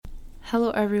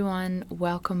Hello everyone,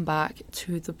 welcome back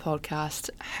to the podcast.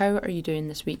 How are you doing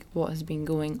this week? What has been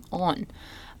going on?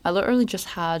 I literally just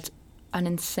had an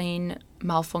insane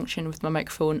malfunction with my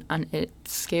microphone and it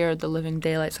scared the living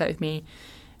daylights out of me.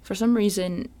 For some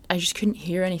reason, I just couldn't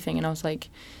hear anything and I was like,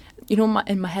 in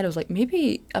my head I was like,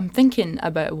 maybe I'm thinking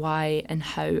about why and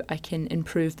how I can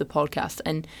improve the podcast.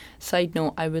 And side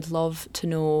note, I would love to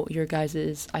know your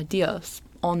guys' ideas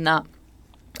on that.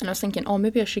 And I was thinking,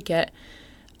 maybe I should get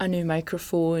a new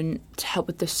microphone to help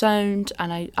with the sound,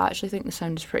 and I actually think the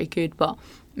sound is pretty good, but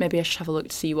maybe I should have a look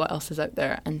to see what else is out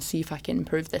there and see if I can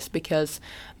improve this, because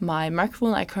my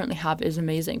microphone that I currently have is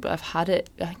amazing, but I've had it,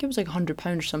 I think it was like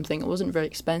 £100 or something. It wasn't very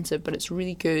expensive, but it's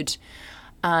really good,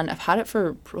 and I've had it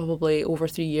for probably over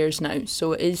 3 years now,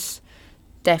 so it is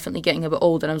definitely getting a bit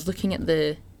old. And I was looking at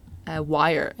the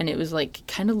wire and it was like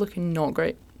kind of looking not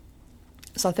great.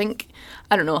 So I think,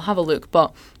 I don't know, I'll have a look,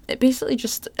 but it basically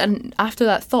just, and after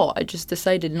that thought, I just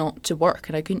decided not to work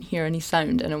and I couldn't hear any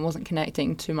sound and it wasn't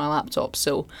connecting to my laptop.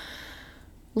 So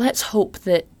let's hope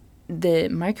that the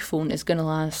microphone is going to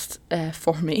last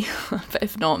for me. But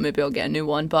if not, maybe I'll get a new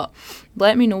one. But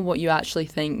let me know what you actually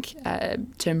think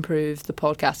to improve the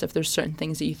podcast. If there's certain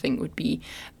things that you think would be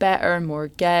better, more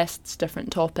guests,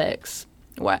 different topics,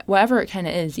 whatever it kind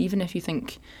of is, even if you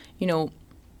think,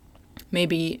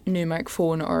 maybe new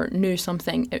microphone or new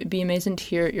something, it would be amazing to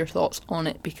hear your thoughts on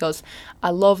it, because I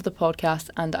love the podcast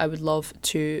and I would love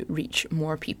to reach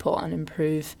more people and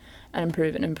improve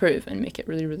and make it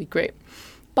really, really great.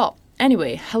 But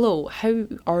anyway, hello, how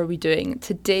are we doing?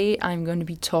 Today I'm going to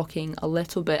be talking a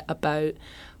little bit about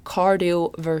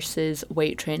cardio versus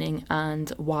weight training and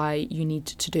why you need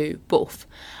to do both.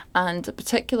 And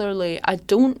particularly, I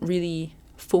don't really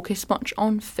focus much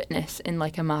on fitness in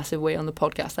like a massive way on the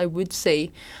podcast. I would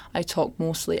say I talk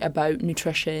mostly about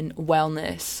nutrition,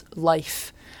 wellness,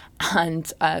 life,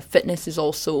 and fitness is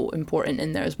also important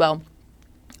in there as well.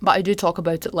 But I do talk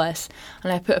about it less,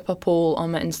 and I put up a poll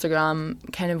on my Instagram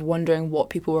kind of wondering what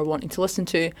people were wanting to listen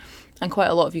to, and quite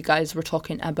a lot of you guys were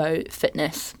talking about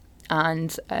fitness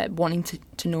and wanting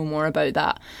to know more about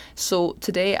that. So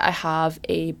today I have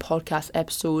a podcast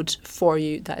episode for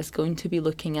you that is going to be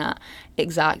looking at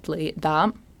exactly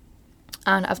that.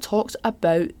 And I've talked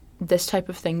about this type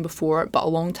of thing before, but a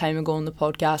long time ago on the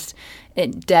podcast.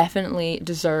 It definitely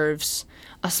deserves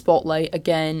a spotlight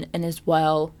again, and as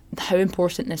well how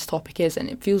important this topic is, and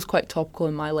it feels quite topical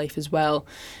in my life as well,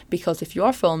 because if you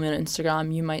are following me on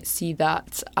Instagram, you might see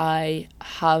that I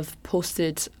have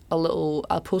posted a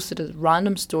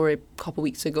random story a couple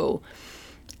weeks ago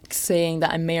saying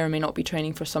that I may or may not be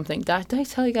training for something. Did I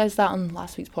tell you guys that on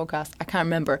last week's podcast? I can't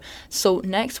remember. So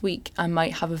next week I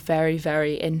might have a very,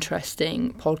 very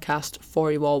interesting podcast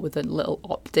for you all with a little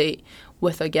update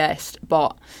with a guest,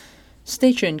 but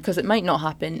stay tuned because it might not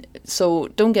happen, so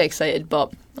don't get excited,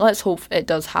 but let's hope it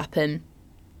does happen.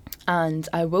 And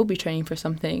I will be training for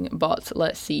something, but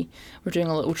let's see. We're doing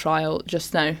a little trial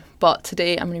just now. But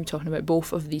today I'm going to be talking about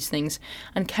both of these things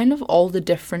and kind of all the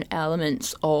different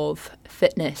elements of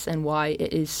fitness and why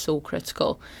it is so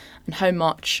critical and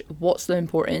what's the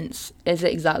importance, is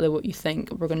it exactly what you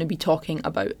think? We're going to be talking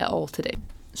about it all today.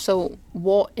 So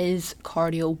what is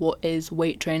cardio? What is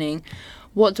weight training?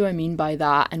 What do I mean by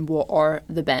that, and what are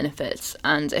the benefits?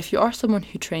 And if you are someone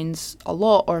who trains a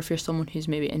lot, or if you're someone who's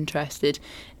maybe interested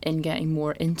in getting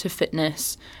more into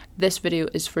fitness, this video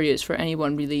is for you. It's for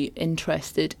anyone really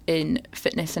interested in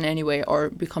fitness in any way or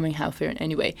becoming healthier in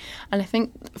any way. And I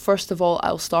think, first of all,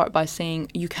 I'll start by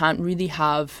saying you can't really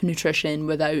have nutrition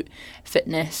without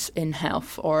fitness in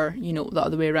health, or, the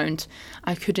other way around.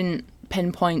 I couldn't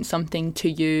pinpoint something to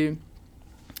you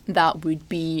that would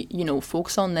be,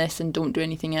 focus on this and don't do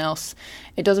anything else.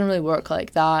 It doesn't really work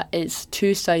like that. It's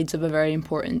two sides of a very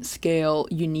important scale.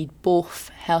 You need both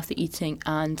healthy eating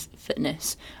and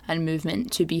fitness and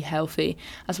movement to be healthy,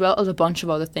 as well as a bunch of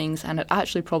other things. And I'd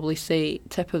actually probably say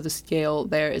tip of the scale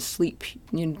there is sleep.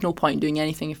 No point doing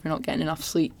anything if you're not getting enough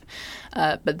sleep.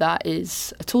 But that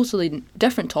is a totally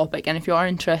different topic. And if you are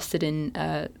interested in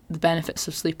the benefits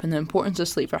of sleep and the importance of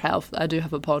sleep for health, I do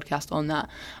have a podcast on that.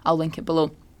 I'll link it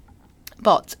below.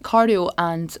 But cardio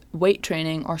and weight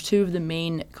training are two of the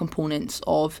main components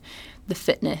of the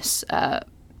fitness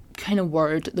kind of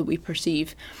word that we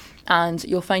perceive. And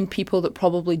you'll find people that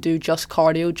probably do just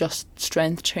cardio, just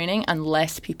strength training, and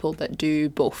less people that do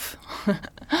both.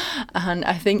 And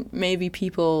I think maybe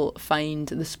people find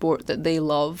the sport that they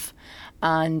love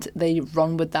and they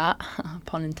run with that,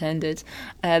 pun intended,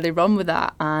 they run with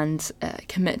that and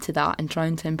commit to that and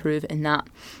trying to improve in that.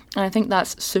 And I think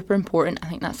that's super important. I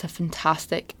think that's a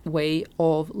fantastic way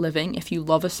of living. If you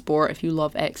love a sport, if you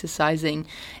love exercising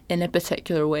in a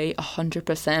particular way,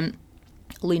 100%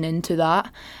 lean into that.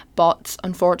 But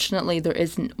unfortunately, there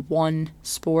isn't one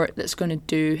sport that's going to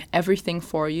do everything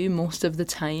for you. Most of the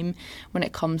time, when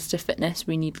it comes to fitness,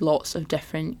 we need lots of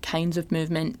different kinds of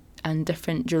movement and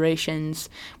different durations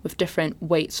with different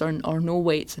weights or no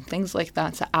weights and things like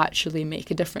that to actually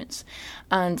make a difference.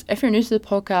 And if you're new to the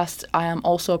podcast, I am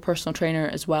also a personal trainer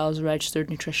as well as a registered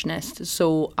nutritionist,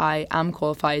 so I am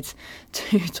qualified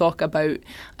to talk about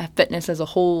fitness as a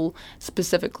whole,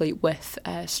 specifically with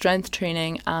strength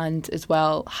training, and as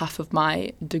well half of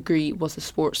my degree was a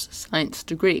sports science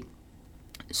degree.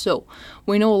 So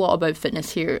we know a lot about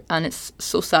fitness here, and it's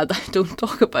so sad that I don't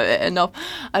talk about it enough.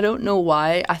 I don't know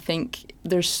why. I think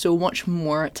there's so much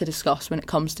more to discuss when it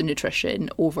comes to nutrition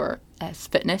over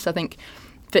fitness. I think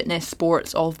fitness,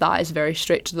 sports, all of that is very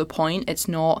straight to the point. It's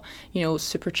not,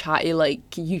 super chatty. Like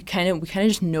we kind of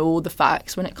just know the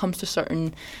facts when it comes to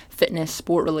certain fitness,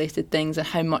 sport related things and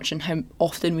how much and how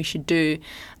often we should do.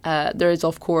 There is,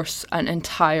 of course, an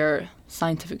entire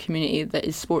scientific community that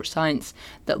is sports science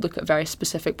that look at very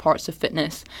specific parts of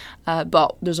fitness,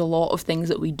 but there's a lot of things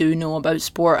that we do know about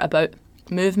sport, about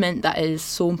movement, that is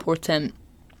so important.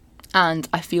 And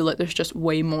I feel like there's just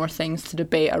way more things to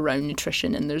debate around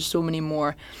nutrition, and there's so many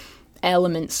more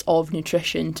elements of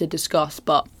nutrition to discuss.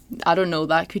 But I don't know,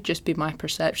 that could just be my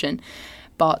perception.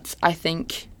 But I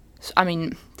think,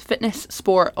 fitness,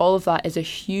 sport, all of that is a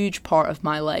huge part of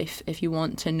my life. If you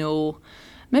want to know,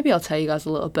 maybe I'll tell you guys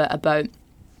a little bit about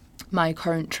my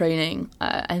current training,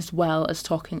 as well as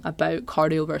talking about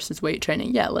cardio versus weight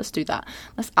training. Yeah, let's do that.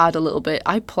 Let's add a little bit.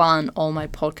 I plan all my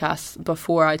podcasts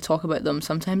before I talk about them.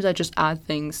 Sometimes I just add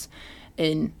things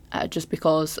in just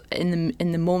because in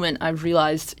the moment I've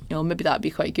realised, maybe that'd be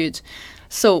quite good.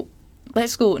 So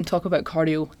let's go and talk about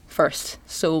cardio first.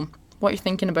 So what you're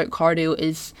thinking about cardio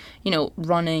is,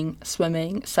 running,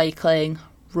 swimming, cycling,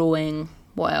 rowing,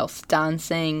 what else?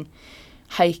 Dancing,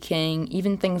 hiking,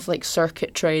 even things like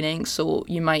circuit training. So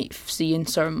you might see in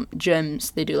some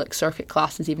gyms, they do like circuit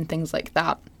classes, even things like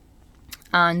that.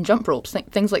 And jump ropes,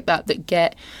 things like that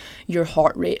get your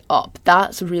heart rate up.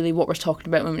 That's really what we're talking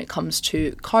about when it comes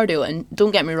to cardio. And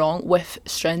don't get me wrong, with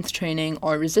strength training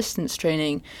or resistance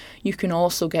training, you can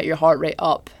also get your heart rate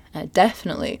up,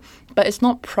 definitely. But it's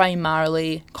not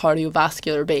primarily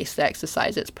cardiovascular based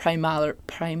exercise. It's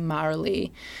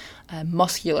primarily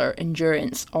muscular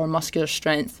endurance or muscular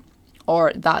strength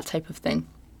or that type of thing.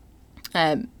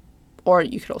 Or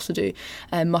you could also do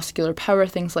muscular power,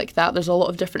 things like that. There's a lot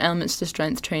of different elements to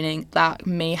strength training that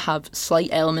may have slight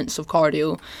elements of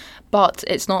cardio, but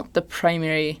it's not the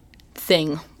primary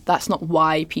thing. That's not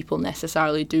why people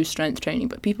necessarily do strength training,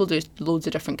 but people do loads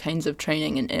of different kinds of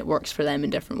training and it works for them in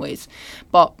different ways.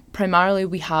 But primarily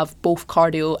we have both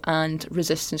cardio and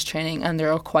resistance training, and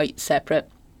they're all quite separate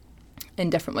in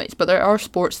different ways. But there are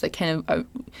sports that kind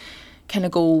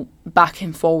of go back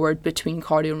and forward between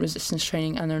cardio and resistance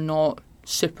training, and they're not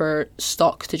super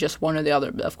stuck to just one or the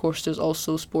other. But of course there's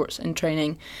also sports and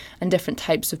training and different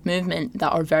types of movement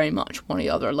that are very much one or the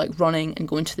other, like running and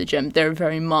going to the gym. They're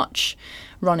very much,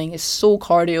 running is so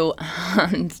cardio,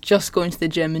 and just going to the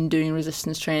gym and doing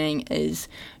resistance training is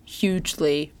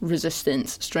hugely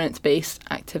resistance strength based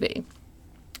activity.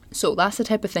 So that's the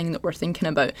type of thing that we're thinking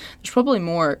about.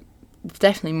 There's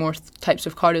definitely more types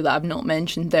of cardio that I've not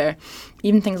mentioned there.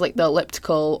 Even things like the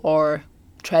elliptical or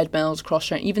treadmills, cross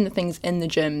training, even the things in the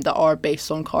gym that are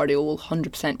based on cardio will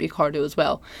 100% be cardio as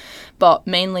well. But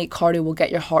mainly cardio will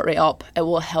get your heart rate up. It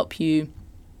will help you.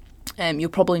 You'll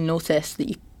probably notice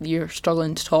that you're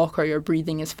struggling to talk or your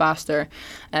breathing is faster.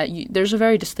 There's a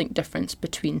very distinct difference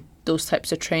between those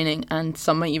types of training, and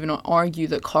some might even argue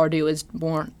that cardio is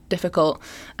more difficult.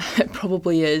 It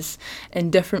probably is in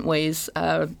different ways,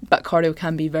 but cardio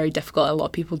can be very difficult. A lot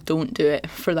of people don't do it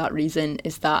for that reason,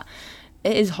 is that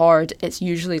it is hard. It's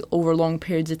usually over long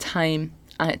periods of time,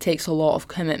 and it takes a lot of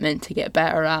commitment to get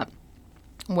better at.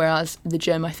 Whereas the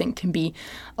gym, I think, can be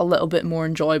a little bit more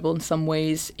enjoyable in some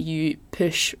ways. You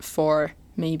push for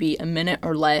maybe a minute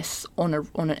or less on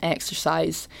an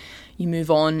exercise. You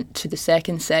move on to the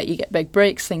second set, you get big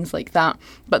breaks, things like that.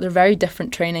 But they're very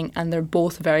different training, and they're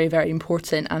both very, very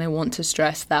important, and I want to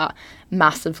stress that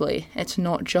massively. It's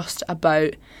not just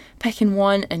about picking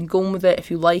one and going with it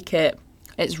if you like it.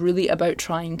 It's really about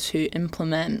trying to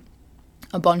implement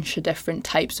a bunch of different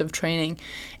types of training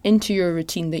into your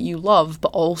routine that you love, but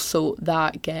also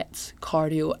that gets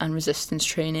cardio and resistance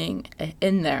training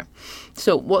in there.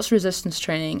 So what's resistance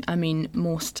training? I mean,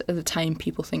 most of the time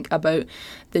people think about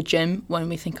the gym when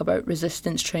we think about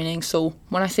resistance training. So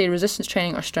when I say resistance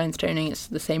training or strength training, it's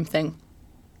the same thing.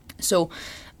 So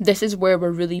this is where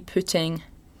we're really putting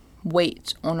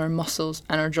weight on our muscles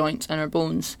and our joints and our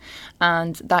bones,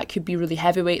 and that could be really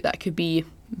heavy weight, that could be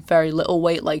very little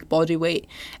weight like body weight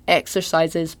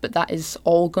exercises, but that is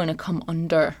all going to come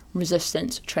under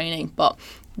resistance training. But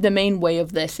the main way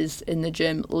of this is in the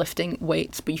gym, lifting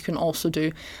weights, but you can also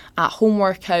do at home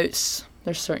workouts.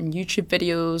 There's certain YouTube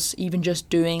videos, even just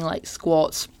doing like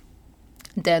squats,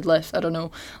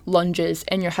 deadlifts, lunges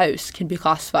in your house can be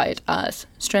classified as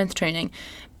strength training.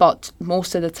 But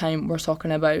most of the time we're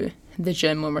talking about the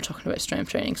gym when we're talking about strength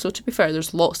training. So to be fair,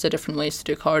 there's lots of different ways to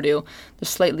do cardio. There's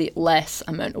slightly less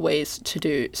amount of ways to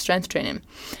do strength training.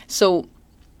 So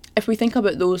if we think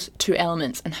about those two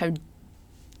elements and how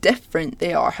different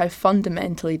they are, how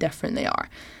fundamentally different they are,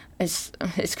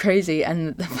 it's crazy.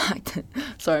 And the fact that,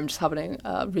 sorry, I'm just having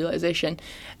a realization.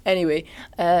 Anyway,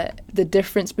 the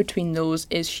difference between those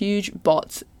is huge,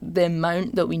 but the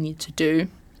amount that we need to do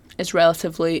is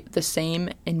relatively the same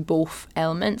in both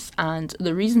elements, and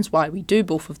the reasons why we do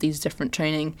both of these different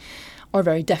training are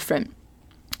very different,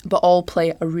 but all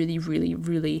play a really, really,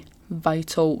 really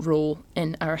vital role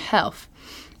in our health.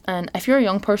 And if you're a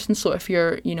young person, so if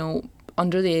you're,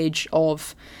 under the age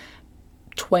of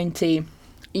 20,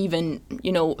 even,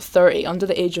 30, under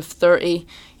the age of 30,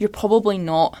 you're probably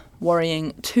not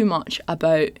worrying too much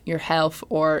about your health,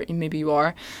 or maybe you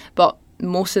are, but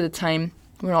most of the time,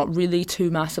 we're not really too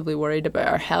massively worried about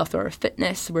our health or our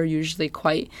fitness. We're usually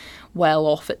quite well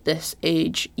off at this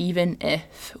age, even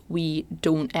if we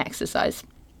don't exercise.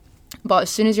 But as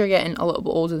soon as you're getting a little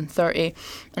bit older than 30,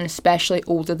 and especially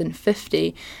older than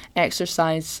 50,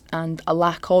 exercise and a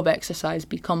lack of exercise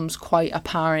becomes quite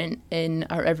apparent in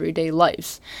our everyday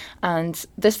lives. And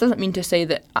this doesn't mean to say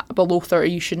that below 30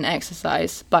 you shouldn't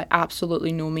exercise, by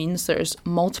absolutely no means. There's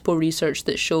multiple research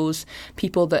that shows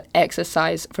people that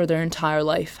exercise for their entire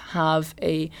life have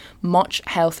a much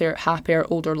healthier, happier,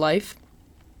 older life.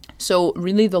 So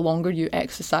really, the longer you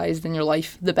exercise in your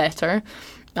life, the better.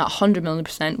 100 million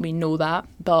 %, we know that,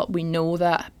 but we know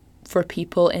that for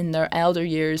people in their elder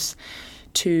years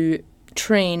to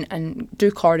train and do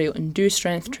cardio and do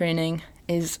strength training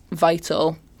is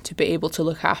vital to be able to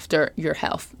look after your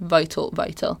health. Vital.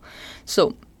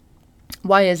 So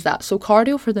why is that? So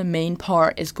cardio for the main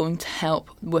part is going to help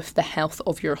with the health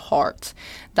of your heart.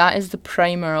 That is the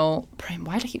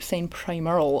why do I keep saying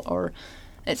primaral, or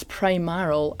it's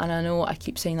primaral, and I know I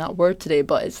keep saying that word today,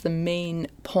 but it's the main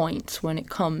point when it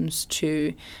comes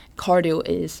to cardio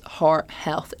is heart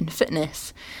health and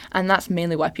fitness. And that's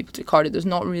mainly why people do cardio. There's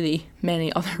not really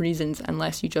many other reasons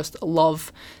unless you just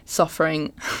love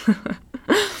suffering.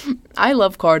 I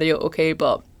love cardio, okay,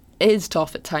 but it is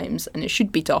tough at times, and it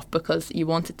should be tough because you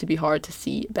want it to be hard to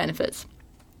see benefits.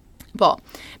 But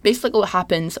basically what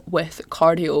happens with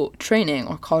cardio training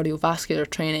or cardiovascular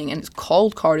training, and it's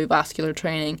called cardiovascular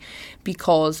training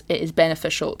because it is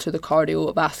beneficial to the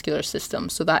cardiovascular system.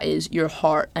 So that is your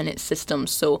heart and its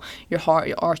systems. So your heart,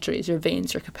 your arteries, your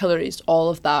veins, your capillaries, all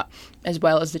of that, as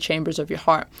well as the chambers of your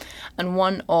heart. And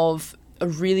one of a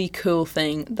really cool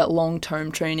thing that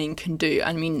long-term training can do,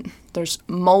 I mean, there's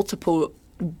multiple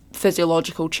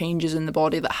physiological changes in the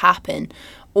body that happen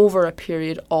over a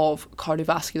period of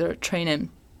cardiovascular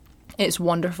training. It's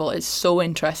wonderful. It's so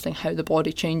interesting how the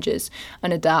body changes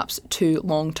and adapts to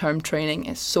long-term training.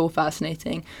 It's so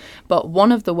fascinating. But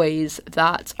one of the ways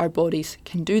that our bodies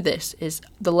can do this is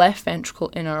the left ventricle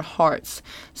in our hearts.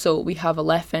 So we have a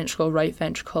left ventricle, right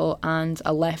ventricle, and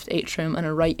a left atrium and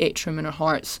a right atrium in our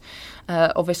hearts.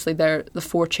 Obviously, they're the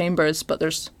four chambers, but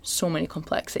there's so many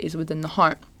complexities within the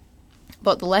heart.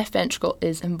 But the left ventricle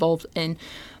is involved in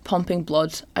pumping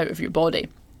blood out of your body.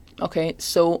 Okay,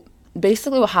 so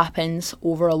basically what happens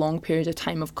over a long period of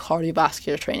time of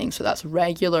cardiovascular training, so that's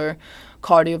regular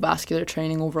cardiovascular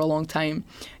training over a long time,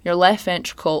 your left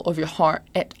ventricle of your heart,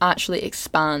 it actually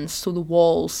expands, so the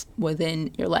walls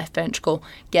within your left ventricle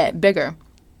get bigger.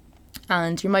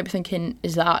 And you might be thinking,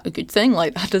 is that a good thing?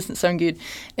 Like, that doesn't sound good.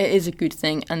 It is a good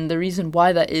thing. And the reason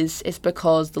why that is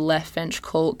because the left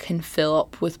ventricle can fill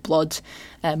up with blood,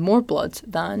 more blood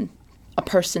than a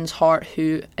person's heart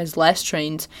who is less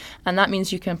trained. And that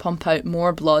means you can pump out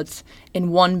more blood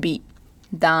in one beat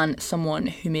than someone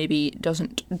who maybe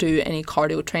doesn't do any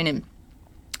cardio training.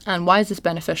 And why is this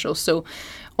beneficial? So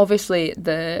obviously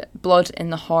the blood in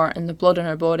the heart and the blood in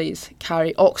our bodies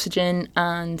carry oxygen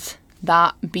and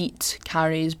that beat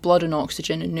carries blood and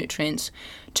oxygen and nutrients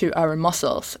to our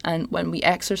muscles. And when we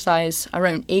exercise,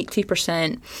 around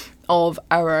 80% of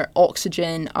our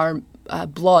oxygen, our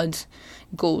blood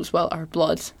goes, our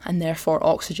blood and therefore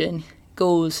oxygen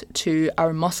goes to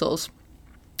our muscles.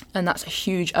 And that's a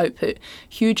huge output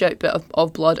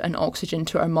of blood and oxygen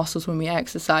to our muscles when we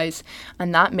exercise.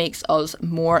 And that makes us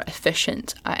more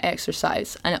efficient at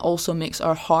exercise. And it also makes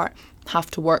our heart have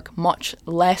to work much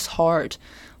less harder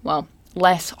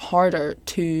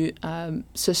to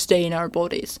sustain our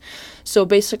bodies. So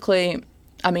basically,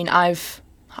 I mean, I'm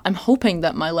hoping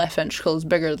that my left ventricle is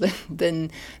bigger than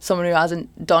someone who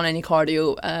hasn't done any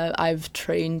cardio. I've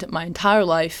trained my entire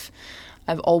life.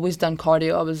 I've always done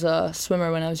cardio. I was a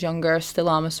swimmer when I was younger, still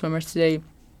am a swimmer today,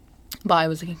 but I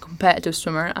was a competitive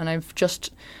swimmer, and I've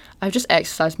just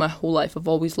exercised my whole life. I've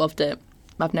always loved it.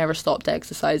 I've never stopped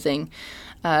exercising,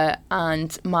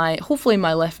 and hopefully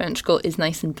my left ventricle is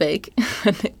nice and big.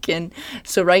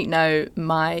 So right now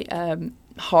my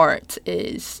heart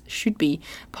should be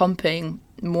pumping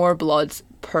more blood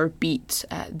per beat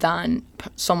than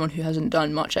someone who hasn't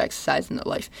done much exercise in their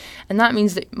life. And that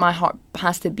means that my heart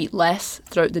has to beat less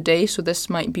throughout the day. So this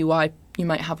might be why you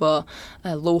might have a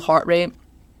low heart rate,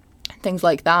 things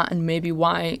like that, and maybe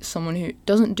why someone who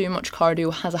doesn't do much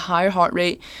cardio has a higher heart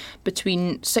rate.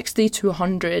 Between 60 to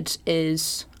 100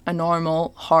 is a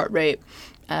normal heart rate.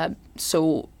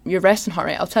 So your resting heart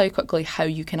rate, I'll tell you quickly how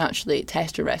you can actually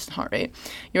test your resting heart rate.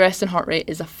 Your resting heart rate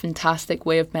is a fantastic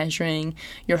way of measuring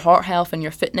your heart health and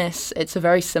your fitness. It's a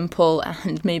very simple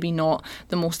and maybe not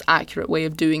the most accurate way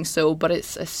of doing so, but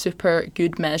it's a super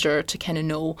good measure to kind of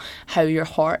know how your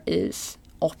heart is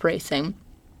operating.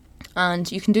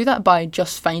 And you can do that by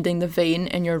just finding the vein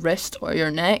in your wrist or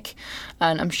your neck.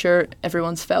 And I'm sure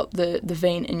everyone's felt the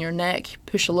vein in your neck.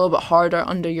 Push a little bit harder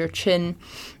under your chin,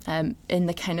 in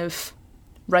the kind of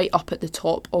right up at the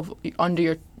top of under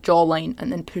your jawline,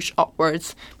 and then push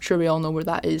upwards. I'm sure we all know where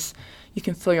that is. You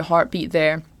can feel your heartbeat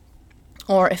there.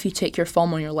 Or if you take your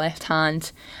thumb on your left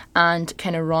hand and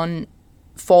kind of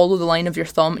follow the line of your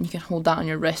thumb, and you can hold that on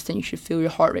your wrist, and you should feel your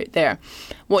heart rate there.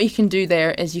 What you can do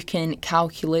there is you can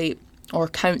calculate or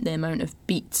count the amount of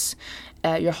beats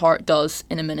your heart does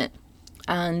in a minute.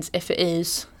 And if it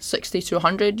is 60 to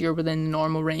 100, you're within the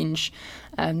normal range,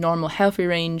 normal healthy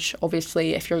range.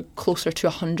 Obviously, if you're closer to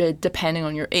 100, depending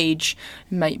on your age,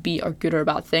 it might be a good or a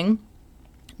bad thing.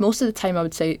 Most of the time, I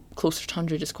would say closer to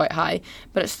 100 is quite high,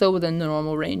 but it's still within the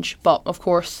normal range. But of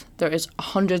course, there is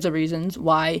hundreds of reasons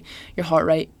why your heart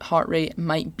rate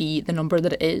might be the number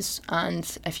that it is.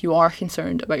 And if you are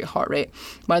concerned about your heart rate,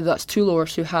 whether that's too low or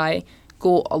too high,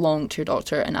 go along to your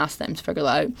doctor and ask them to figure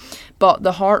that out. But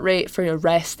the heart rate for your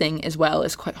resting as well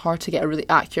is quite hard to get a really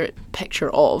accurate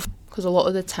picture of, because a lot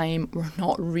of the time we're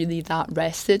not really that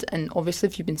rested. And obviously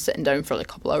if you've been sitting down for like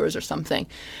a couple hours or something,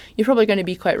 you're probably going to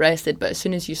be quite rested. But as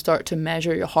soon as you start to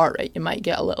measure your heart rate, you might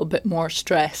get a little bit more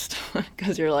stressed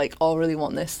because you're like, oh, I really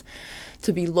want this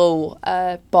to be low.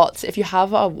 But if you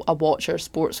have a watch or a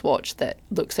sports watch that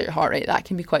looks at your heart rate, that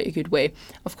can be quite a good way.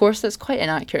 Of course, that's quite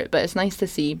inaccurate, but it's nice to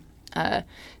see.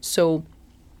 So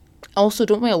also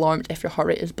don't be alarmed if your heart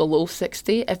rate is below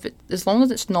 60. As long as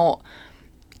it's not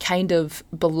kind of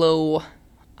below,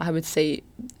 I would say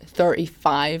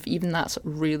 35, even that's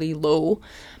really low.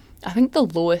 I think the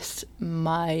lowest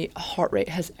my heart rate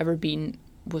has ever been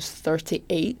was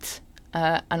 38.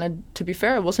 To be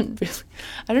fair,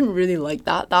 I didn't really like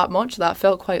that much. That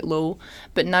felt quite low.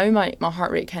 But now my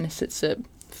heart rate kind of sits at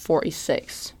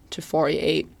 46 to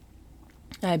 48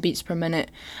 beats per minute.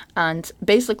 And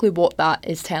basically what that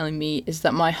is telling me is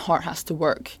that my heart has to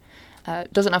work,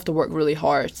 doesn't have to work really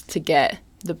hard to get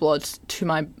the blood to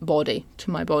my body,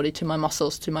 to my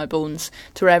muscles, to my bones,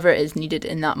 to wherever it is needed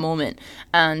in that moment.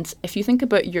 And if you think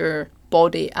about your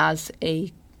body as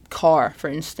a car, for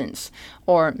instance,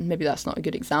 or maybe that's not a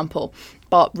good example,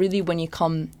 but really when you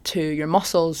come to your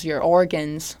muscles, your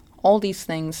organs, all these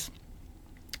things,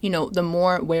 the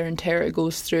more wear and tear it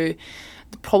goes through,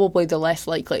 probably the less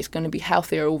likely it's going to be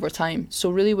healthier over time. So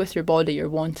really with your body, you're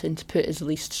wanting to put as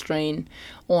least strain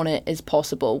on it as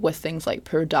possible with things like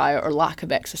poor diet or lack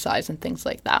of exercise and things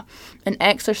like that. And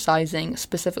exercising,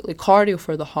 specifically cardio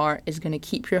for the heart, is going to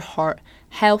keep your heart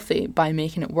healthy by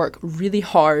making it work really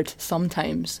hard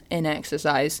sometimes in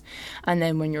exercise. And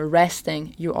then when you're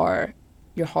resting, your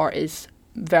heart is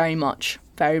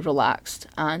very relaxed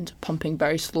and pumping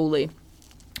very slowly.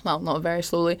 Well, not very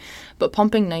slowly, but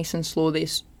pumping nice and slowly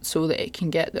so that it can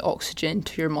get the oxygen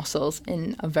to your muscles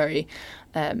in a very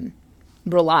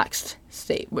relaxed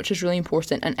state, which is really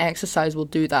important, and exercise will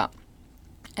do that.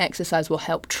 Exercise will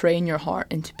help train your heart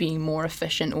into being more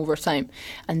efficient over time.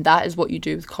 And that is what you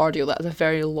do with cardio. That is a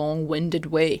very long-winded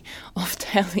way of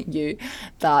telling you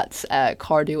that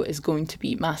cardio is going to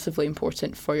be massively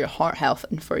important for your heart health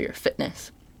and for your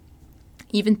fitness.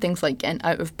 Even things like getting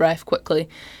out of breath quickly,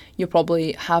 you'll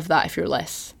probably have that if you're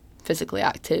less physically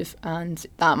active, and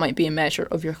that might be a measure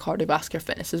of your cardiovascular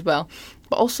fitness as well.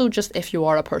 But also just if you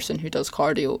are a person who does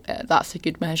cardio, that's a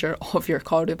good measure of your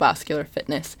cardiovascular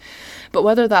fitness. But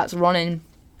whether that's running,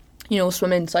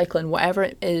 swimming, cycling, whatever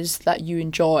it is that you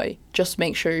enjoy, just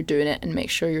make sure you're doing it, and make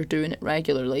sure you're doing it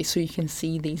regularly so you can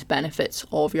see these benefits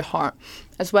of your heart.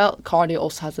 As well, cardio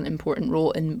also has an important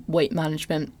role in weight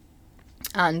management,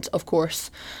 and of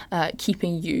course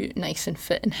keeping you nice and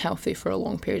fit and healthy for a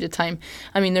long period of time.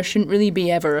 I mean, there shouldn't really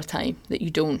be ever a time that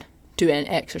you don't do any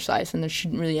exercise, and there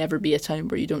shouldn't really ever be a time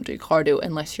where you don't do cardio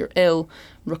unless you're ill,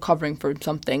 recovering from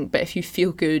something. But if you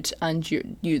feel good and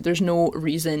you there's no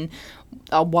reason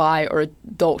why, or a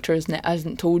doctor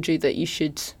hasn't told you that you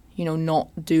should not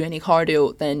do any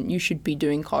cardio, then you should be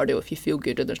doing cardio if you feel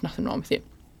good or there's nothing wrong with you.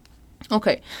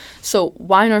 Okay, so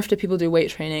why on earth do people do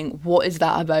weight training? What is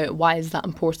that about? Why is that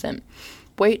important?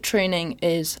 Weight training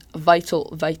is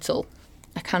vital.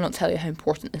 I cannot tell you how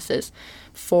important this is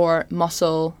for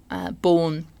muscle,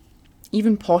 bone,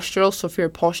 even postural. So for your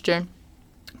posture,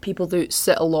 people who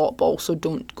sit a lot but also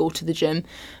don't go to the gym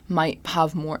might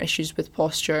have more issues with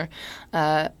posture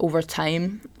over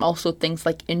time. Also things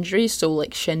like injuries, so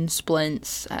like shin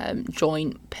splints,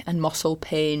 joint and muscle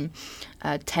pain,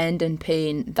 tendon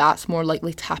pain, that's more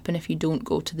likely to happen if you don't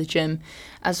go to the gym,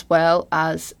 as well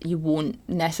as you won't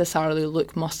necessarily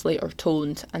look muscly or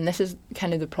toned. And this is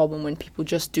kind of the problem when people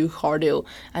just do cardio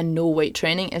and no weight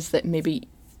training, is that maybe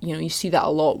you see that a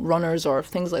lot, runners or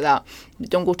things like that,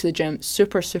 don't go to the gym,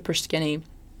 super skinny,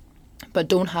 but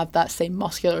don't have that same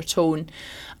muscular tone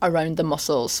around the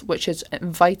muscles, which is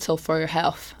vital for your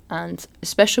health. And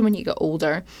especially when you get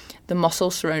older, the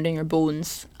muscles surrounding your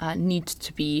bones need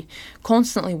to be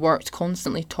constantly worked,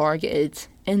 constantly targeted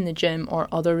in the gym or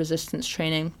other resistance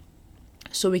training,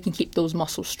 so we can keep those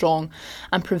muscles strong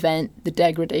and prevent the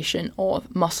degradation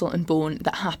of muscle and bone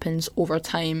that happens over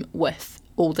time with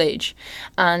old age.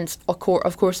 And of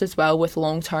course as well, with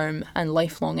long-term and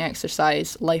lifelong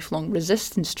exercise, lifelong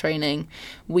resistance training,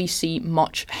 we see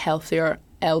much healthier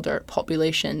elder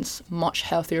populations, much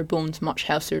healthier bones, much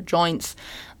healthier joints,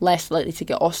 less likely to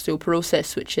get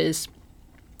osteoporosis, which is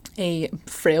a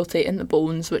frailty in the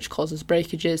bones which causes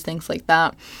breakages, things like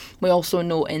that. We also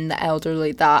know in the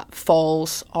elderly that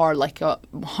falls are like a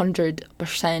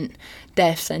 100%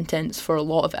 death sentence for a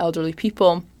lot of elderly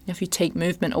people. If you take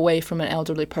movement away from an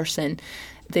elderly person,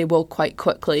 they will quite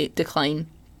quickly decline,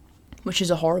 which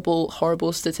is a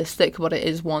horrible statistic, but it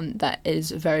is one that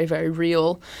is very, very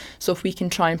real. So if we can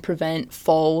try and prevent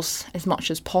falls as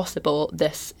much as possible,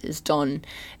 this is done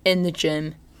in the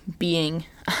gym, being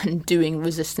and doing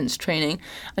resistance training.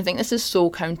 I think this is so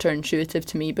counterintuitive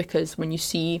to me, because when you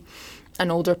see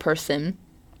an older person,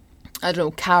 I don't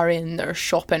know, carrying their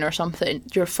shopping or something,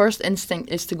 your first instinct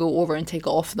is to go over and take it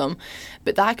off them.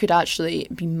 But that could actually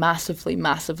be massively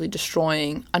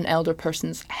destroying an elder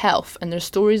person's health. And there's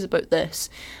stories about this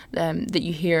that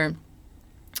you hear.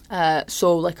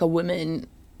 So like a woman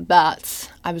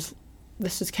that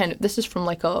this is from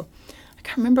like I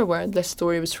can't remember where this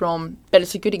story was from, but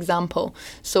it's a good example.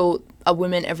 So a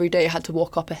woman every day had to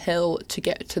walk up a hill to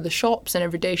get to the shops, and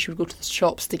every day she would go to the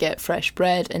shops to get fresh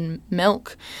bread and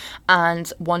milk. And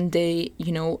one day,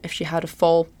 if she had a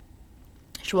fall,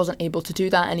 she wasn't able to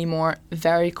do that anymore,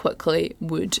 very quickly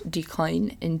would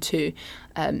decline into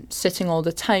sitting all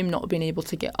the time, not being able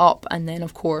to get up, and then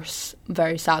of course,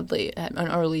 very sadly, an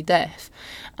early death.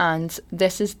 And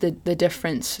this is the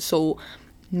difference. So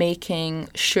making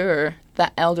sure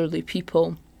that elderly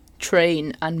people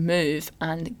train and move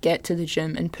and get to the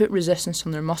gym and put resistance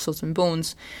on their muscles and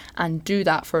bones and do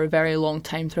that for a very long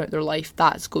time throughout their life,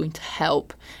 that's going to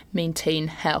help maintain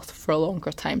health for a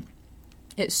longer time.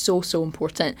 It's so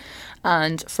important.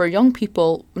 And for young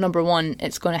people, number one,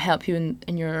 it's going to help you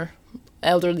in your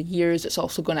elderly years. It's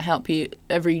also going to help you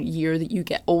every year that you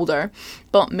get older,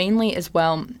 but mainly as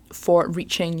well for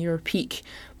reaching your peak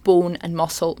bone and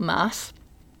muscle mass.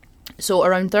 So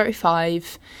around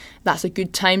 35, that's a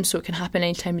good time. So it can happen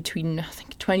anytime between, I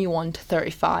think, 21 to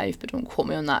 35, but don't quote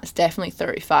me on that. It's definitely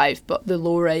 35, but the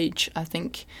lower age, I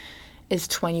think, is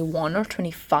 21 or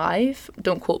 25.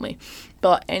 Don't quote me.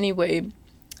 But anyway,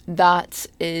 that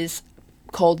is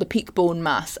called the peak bone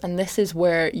mass. And this is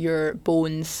where your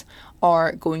bones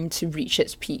are going to reach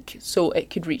its peak. So it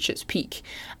could reach its peak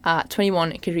at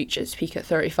 21, it could reach its peak at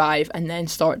 35, and then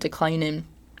start declining.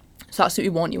 So that's what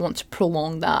you want. You want to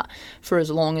prolong that for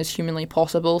as long as humanly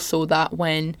possible, so that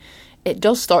when it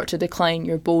does start to decline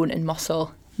your bone and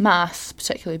muscle mass,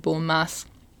 particularly bone mass,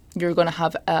 you're going to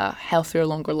have a healthier,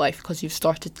 longer life because you've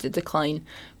started to decline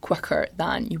quicker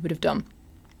than you would have done.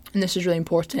 And this is really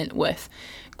important with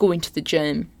going to the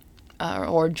gym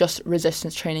or just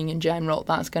resistance training in general.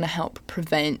 That's going to help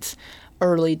prevent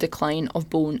early decline of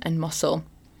bone and muscle,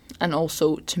 and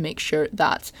also to make sure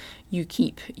that you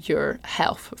keep your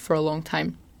health for a long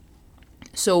time.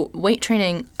 So weight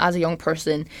training as a young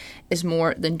person is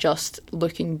more than just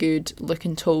looking good,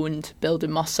 looking toned,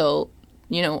 building muscle,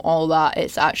 all that.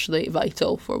 It's actually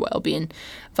vital for well-being,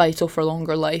 vital for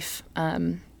longer life,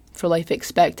 for life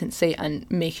expectancy, and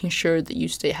making sure that you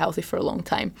stay healthy for a long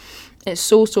time. It's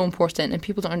so important, and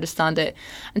people don't understand it.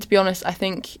 And to be honest, I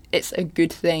think it's a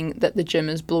good thing that the gym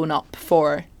is blown up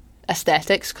for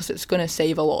aesthetics, because it's going to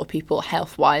save a lot of people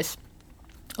health-wise.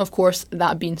 Of course,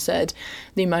 that being said,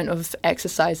 the amount of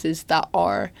exercises that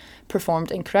are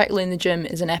performed incorrectly in the gym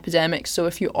is an epidemic. So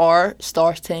if you are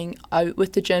starting out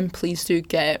with the gym, please do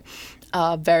get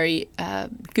a very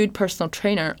good personal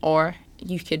trainer, or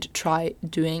you could try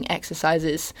doing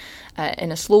exercises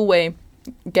in a slow way.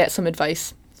 Get some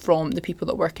advice from the people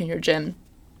that work in your gym,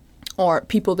 or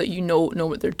people that know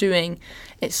what they're doing.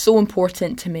 It's so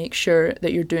important to make sure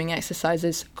that you're doing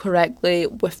exercises correctly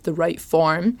with the right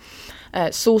form.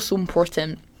 So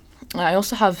important. I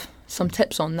also have some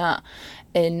tips on that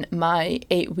in my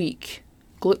 8-week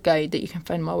glute guide that you can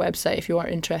find on my website if you are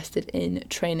interested in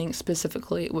training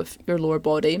specifically with your lower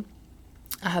body.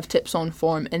 I have tips on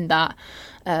form in that,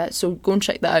 so go and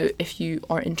check that out if you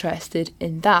are interested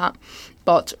in that.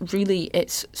 But really,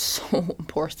 it's so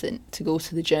important to go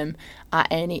to the gym at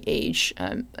any age,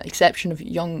 exception of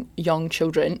young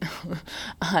children.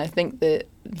 I think the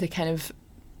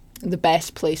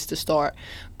best place to start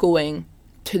going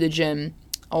to the gym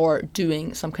or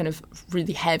doing some kind of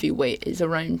really heavy weight is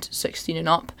around 16 and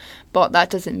up. But that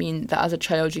doesn't mean that as a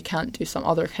child you can't do some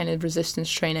other kind of resistance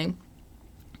training,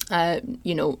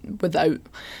 without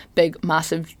big,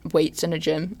 massive weights in a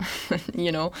gym,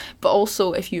 But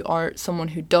also, if you are someone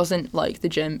who doesn't like the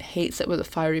gym, hates it with a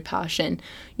fiery passion,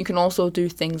 you can also do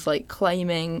things like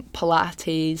climbing,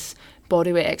 Pilates,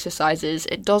 bodyweight exercises.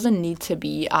 It doesn't need to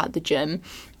be at the gym.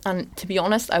 And to be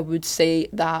honest, I would say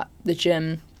that the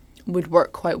gym would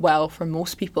work quite well for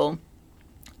most people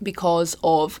because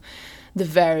of the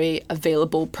very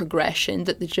available progression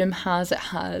that the gym has. It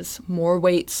has more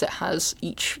weights, it has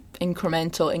each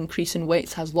incremental increase in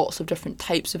weights, has lots of different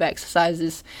types of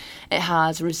exercises. It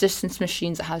has resistance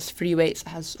machines, it has free weights, it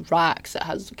has racks, it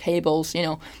has cables,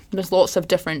 there's lots of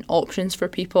different options for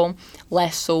people,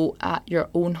 less so at your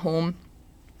own home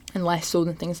and less so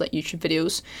than things like YouTube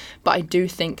videos. But I do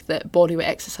think that bodyweight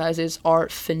exercises are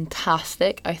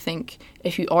fantastic. I think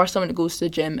if you are someone that goes to the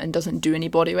gym and doesn't do any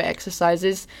bodyweight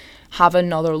exercises, have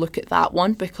another look at that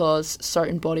one, because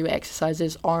certain bodyweight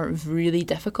exercises are really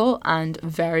difficult and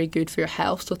very good for your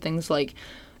health. So things like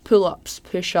pull-ups,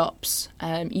 push-ups,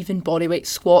 even bodyweight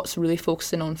squats, really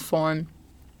focusing on form.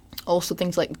 Also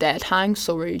things like dead hang,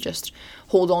 so where you just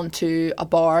hold on to a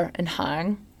bar and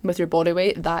hang with your body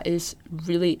weight, that is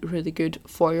really, really good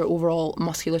for your overall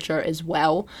musculature as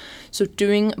well. So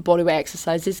doing bodyweight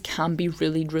exercises can be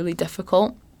really, really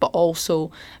difficult, but also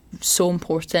so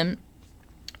important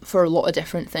for a lot of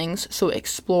different things. So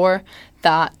explore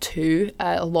that too.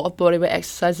 A lot of bodyweight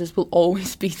exercises will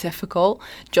always be difficult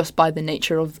just by the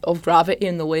nature of gravity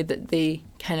and the way that they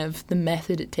the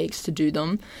method it takes to do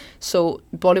them. So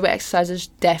bodyweight exercises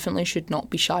definitely should not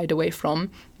be shied away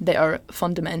from. They are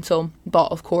fundamental,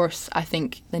 but of course I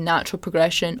think the natural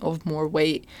progression of more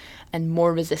weight and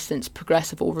more resistance,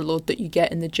 progressive overload that you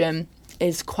get in the gym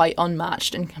is quite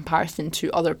unmatched in comparison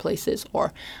to other places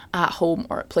or at home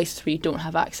or at places where you don't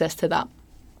have access to that.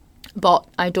 But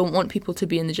I don't want people to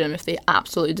be in the gym if they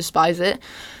absolutely despise it.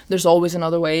 There's always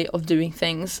another way of doing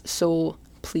things, so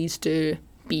please do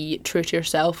be true to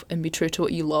yourself and be true to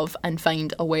what you love and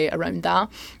find a way around that.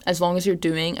 As long as you're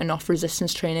doing enough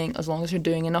resistance training, as long as you're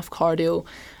doing enough cardio,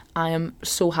 I am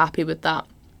so happy with that.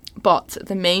 But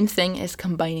the main thing is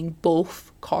combining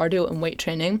both cardio and weight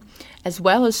training as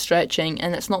well as stretching,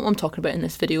 and it's not what I'm talking about in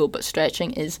this video, but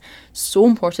stretching is so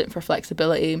important for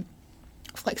flexibility.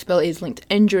 Flexibility is linked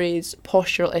to injuries,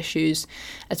 postural issues,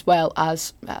 as well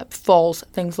as falls,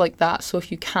 things like that. So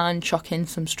if you can chuck in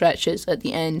some stretches at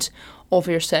the end of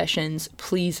your sessions,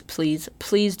 please, please,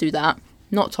 please do that.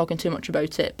 Not talking too much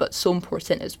about it, but so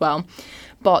important as well.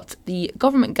 But the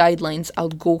government guidelines, I'll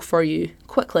go for you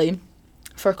quickly,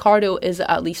 for cardio is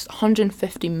at least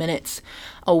 150 minutes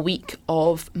a week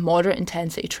of moderate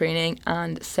intensity training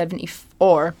and 70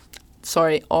 or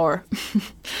or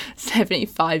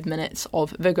 75 minutes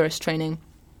of vigorous training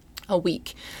a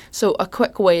week. So a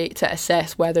quick way to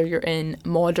assess whether you're in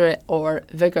moderate or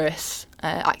vigorous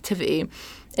activity,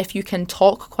 if you can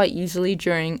talk quite easily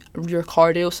during your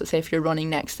cardio, so say if you're running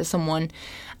next to someone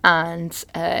and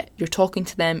you're talking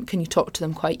to them, can you talk to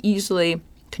them quite easily?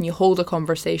 Can you hold a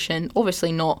conversation?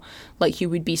 Obviously not like you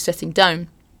would be sitting down,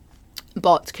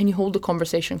 but can you hold a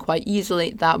conversation quite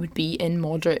easily? That would be in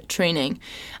moderate training.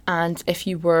 And if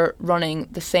you were running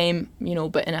the same,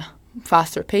 but in a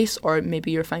faster pace, or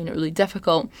maybe you're finding it really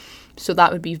difficult, so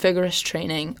that would be vigorous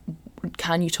training.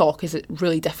 Can you talk? Is it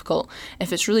really difficult?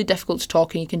 If it's really difficult to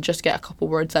talk and you can just get a couple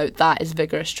words out, that is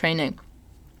vigorous training.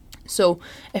 So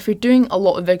if you're doing a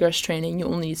lot of vigorous training, you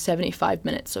only need 75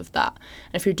 minutes of that.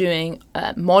 And if you're doing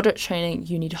moderate training,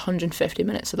 you need 150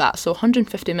 minutes of that. So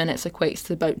 150 minutes equates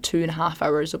to about 2.5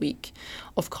 hours a week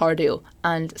of cardio,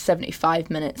 and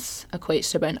 75 minutes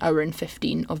equates to about 1 hour and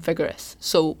 15 of vigorous.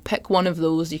 So pick one of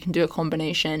those. You can do a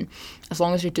combination as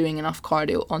long as you're doing enough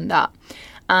cardio on that.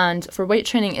 And for weight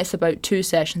training, it's about 2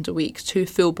 sessions a week, 2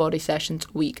 full body sessions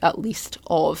a week at least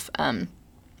of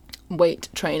weight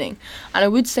training. And I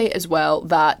would say as well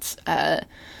that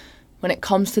when it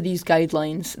comes to these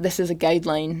guidelines, this is a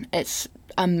guideline. It's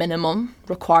a minimum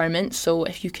requirement. So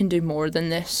if you can do more than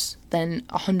this, then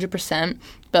 100%.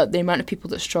 But the amount of people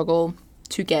that struggle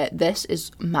to get this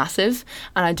is massive.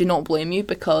 And I do not blame you,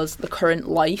 because the current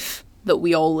life that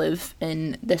we all live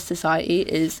in this society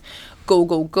is go,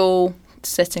 go, go,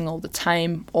 sitting all the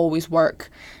time, always work.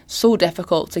 So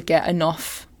difficult to get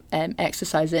enough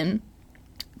exercise in.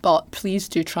 But please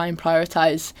do try and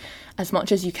prioritise as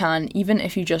much as you can, even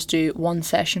if you just do 1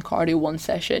 session cardio, 1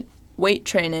 session weight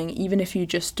training, even if you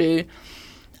just do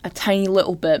a tiny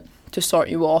little bit to start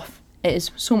you off, it is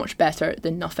so much better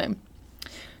than nothing.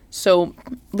 So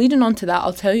leading on to that,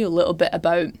 I'll tell you a little bit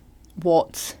about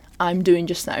what I'm doing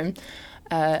just now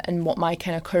and what my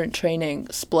kind of current training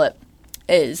split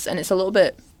is. And it's a little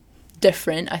bit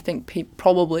different, I think,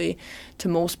 probably to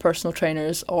most personal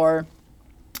trainers or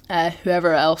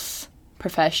whoever else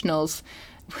professionals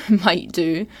might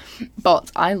do, but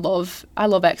I love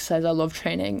exercise. I love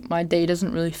training. My day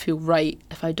doesn't really feel right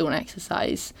if I don't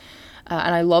exercise,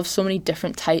 and I love so many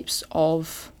different types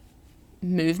of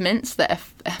movements that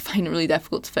I find it really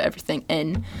difficult to fit everything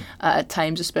in at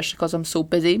times, especially because I'm so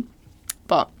busy.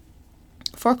 But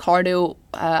for cardio,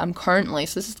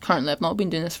 I've not been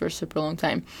doing this for a super long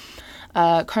time.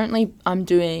 Currently I'm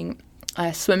doing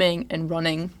swimming and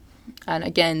running. And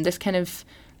again, this kind of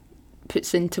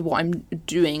puts into what I'm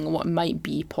doing, what I might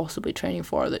be possibly training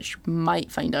for, that you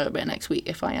might find out about next week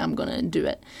if I am going to do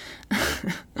it.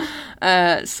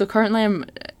 So currently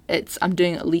I'm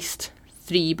doing at least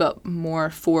 3, but more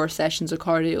 4 sessions of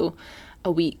cardio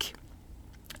a week.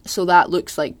 So that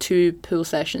looks like 2 pull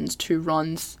sessions, 2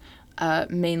 runs,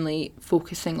 mainly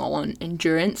focusing on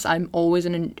endurance. I'm always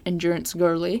an endurance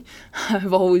girly.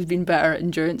 I've always been better at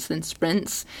endurance than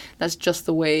sprints. That's just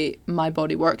the way my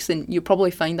body works, and you'll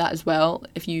probably find that as well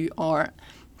if you are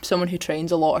someone who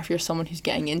trains a lot, or if you're someone who's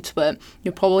getting into it.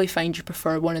 You'll probably find you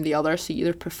prefer one or the other. So you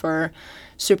either prefer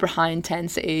super high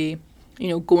intensity,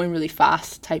 going really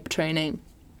fast type training,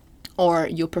 or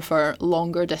you'll prefer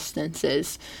longer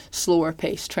distances, slower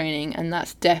pace training. And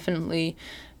that's definitely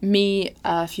me.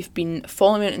 If you've been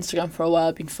following me on Instagram for a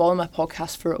while, been following my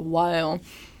podcast for a while,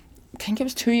 I think it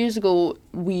was 2 years ago,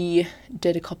 we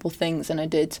did a couple things, and I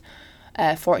did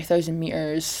 40,000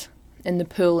 metres in the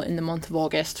pool in the month of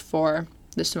August for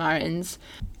the Samaritans,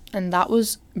 and that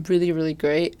was really, really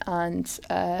great. And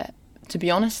to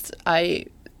be honest, I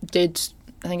think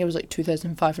it was like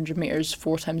 2,500 metres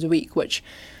 4 times a week, which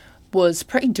was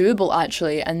pretty doable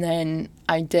actually. And then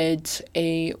I did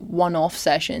a one-off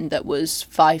session that was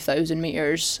 5,000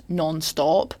 metres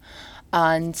non-stop,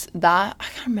 and that, I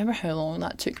can't remember how long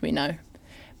that took me now,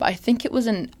 but I think it was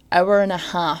an hour and a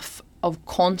half of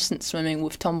constant swimming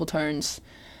with tumble turns.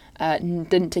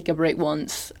 Didn't take a break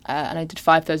once, and I did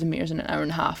 5,000 metres in an hour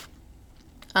and a half.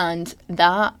 And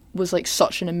that was like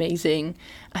such an amazing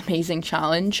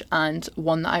challenge, and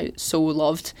one that I so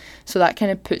loved. So that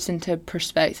kind of puts into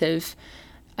perspective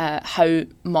how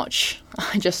much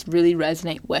I just really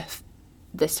resonate with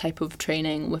this type of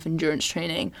training, with endurance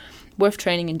training, with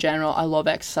training in general. I love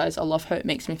exercise. I love how it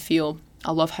makes me feel.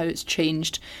 I love how it's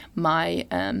changed my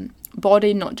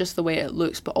body, not just the way it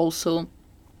looks, but also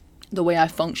the way I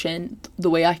function, the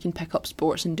way I can pick up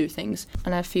sports and do things.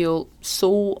 And I feel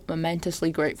so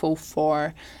momentously grateful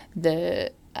for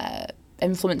the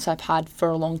influence I've had for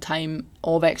a long time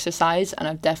of exercise, and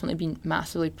I've definitely been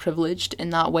massively privileged in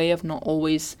that way. I've not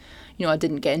always, I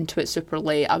didn't get into it super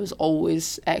late. I was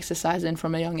always exercising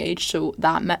from a young age, so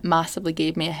that massively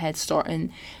gave me a head start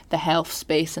in the health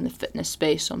space and the fitness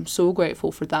space, so I'm so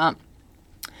grateful for that.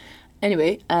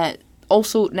 Anyway,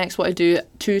 also next what I do,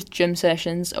 2 gym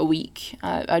sessions a week.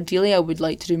 Ideally I would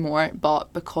like to do more,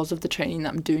 but because of the training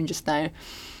that I'm doing just now,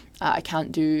 I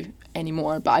can't do any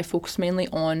more, but I focus mainly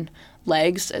on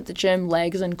legs at the gym,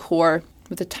 legs and core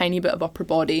with a tiny bit of upper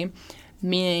body,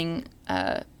 mainly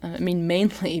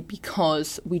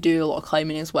because we do a lot of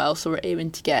climbing as well, so we're aiming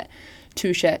to get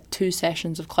 2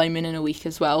 sessions of climbing in a week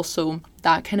as well, so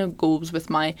that kind of goes with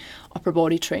my upper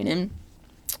body training.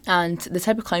 And the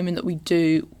type of climbing that we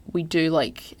do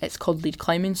like, it's called lead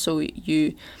climbing, so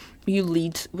you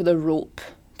lead with a rope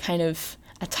kind of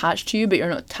attached to you, but you're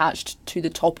not attached to the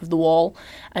top of the wall,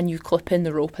 and you clip in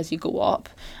the rope as you go up,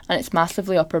 and it's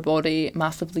massively upper body,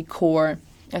 massively core.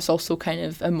 It's also kind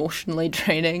of emotionally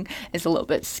draining. It's a little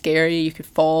bit scary, you could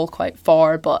fall quite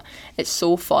far, but it's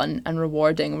so fun and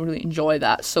rewarding. I really enjoy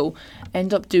that. So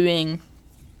end up doing,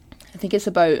 I think it's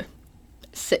about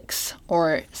 6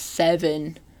 or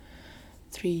 7,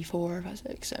 3, 4, 5,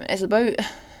 6, 7. It's about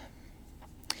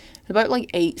like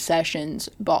 8 sessions,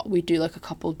 but we do like a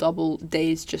couple double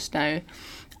days just now,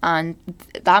 and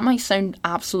that might sound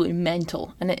absolutely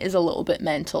mental, and it is a little bit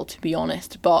mental, to be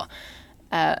honest, but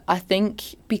I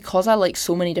think because I like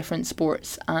so many different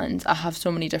sports and I have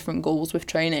so many different goals with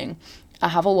training, I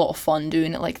have a lot of fun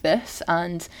doing it like this,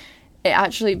 and it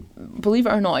actually, believe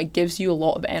it or not, it gives you a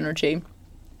lot of energy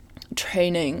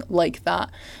training like that,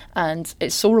 and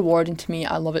it's so rewarding to me.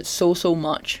 I love it so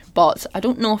much, but I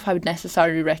don't know if I would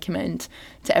necessarily recommend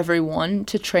to everyone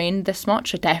to train this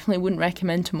much. I definitely wouldn't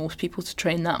recommend to most people to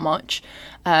train that much,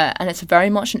 and it's very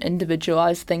much an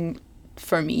individualized thing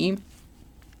for me,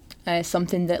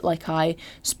 something that like I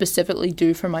specifically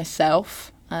do for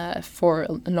myself, for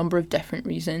a number of different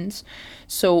reasons.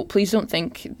 So please don't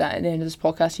think that at the end of this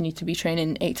podcast you need to be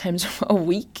training 8 times a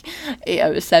week, 8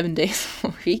 out of 7 days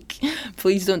a week.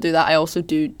 Please don't do that. I also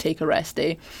do take a rest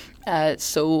day.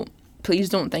 So please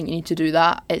don't think you need to do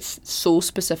that. It's so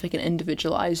specific and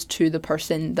individualized to the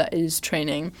person that is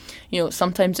training.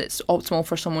 Sometimes it's optimal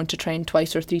for someone to train 2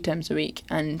 or 3 times a week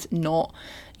and not,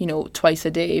 twice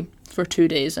a day for 2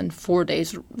 days and 4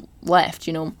 days left,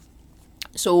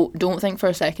 So don't think for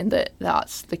a second that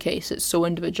that's the case. It's so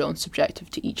individual and subjective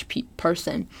to each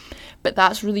person. But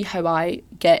that's really how I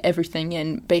get everything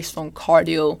in, based on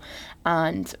cardio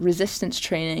and resistance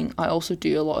training. I also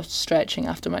do a lot of stretching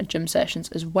after my gym sessions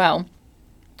as well.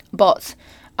 But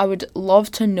I would love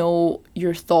to know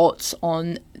your thoughts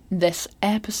on this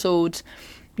episode,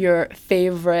 your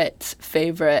favourite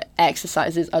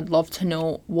exercises. I'd love to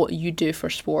know what you do for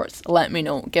sports. Let me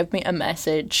know. Give me a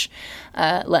message.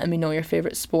 Let me know your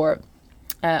favourite sport.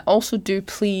 Also, do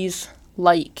please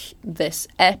like this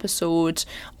episode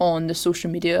on the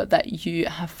social media that you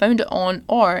have found it on,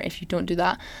 or if you don't do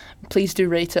that, please do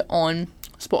rate it on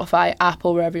Spotify,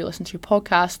 Apple, wherever you listen to your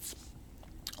podcasts.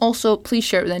 Also, please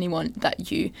share it with anyone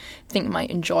that you think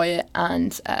might enjoy it,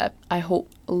 and I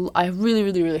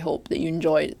really hope that you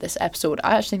enjoyed this episode.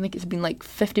 I actually think it's been like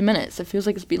 50 minutes. It feels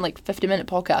like it's been like a 50-minute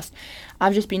podcast.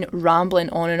 I've just been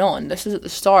rambling on and on. This is at the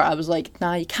start. I was like,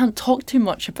 nah, you can't talk too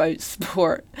much about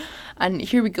sport. And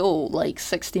here we go, like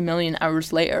 60 million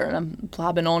hours later, and I'm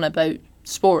blabbing on about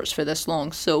sports for this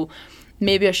long. So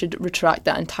maybe I should retract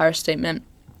that entire statement.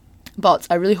 But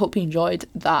I really hope you enjoyed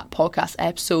that podcast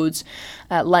episode.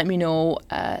 Let me know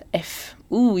if...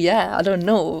 I don't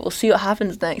know. We'll see what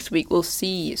happens next week. We'll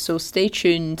see. So stay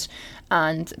tuned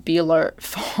and be alert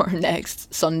for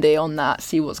next Sunday on that.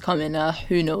 See what's coming.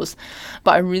 Who knows?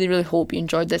 But I really hope you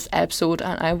enjoyed this episode,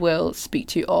 and I will speak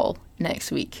to you all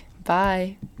next week.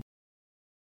 Bye.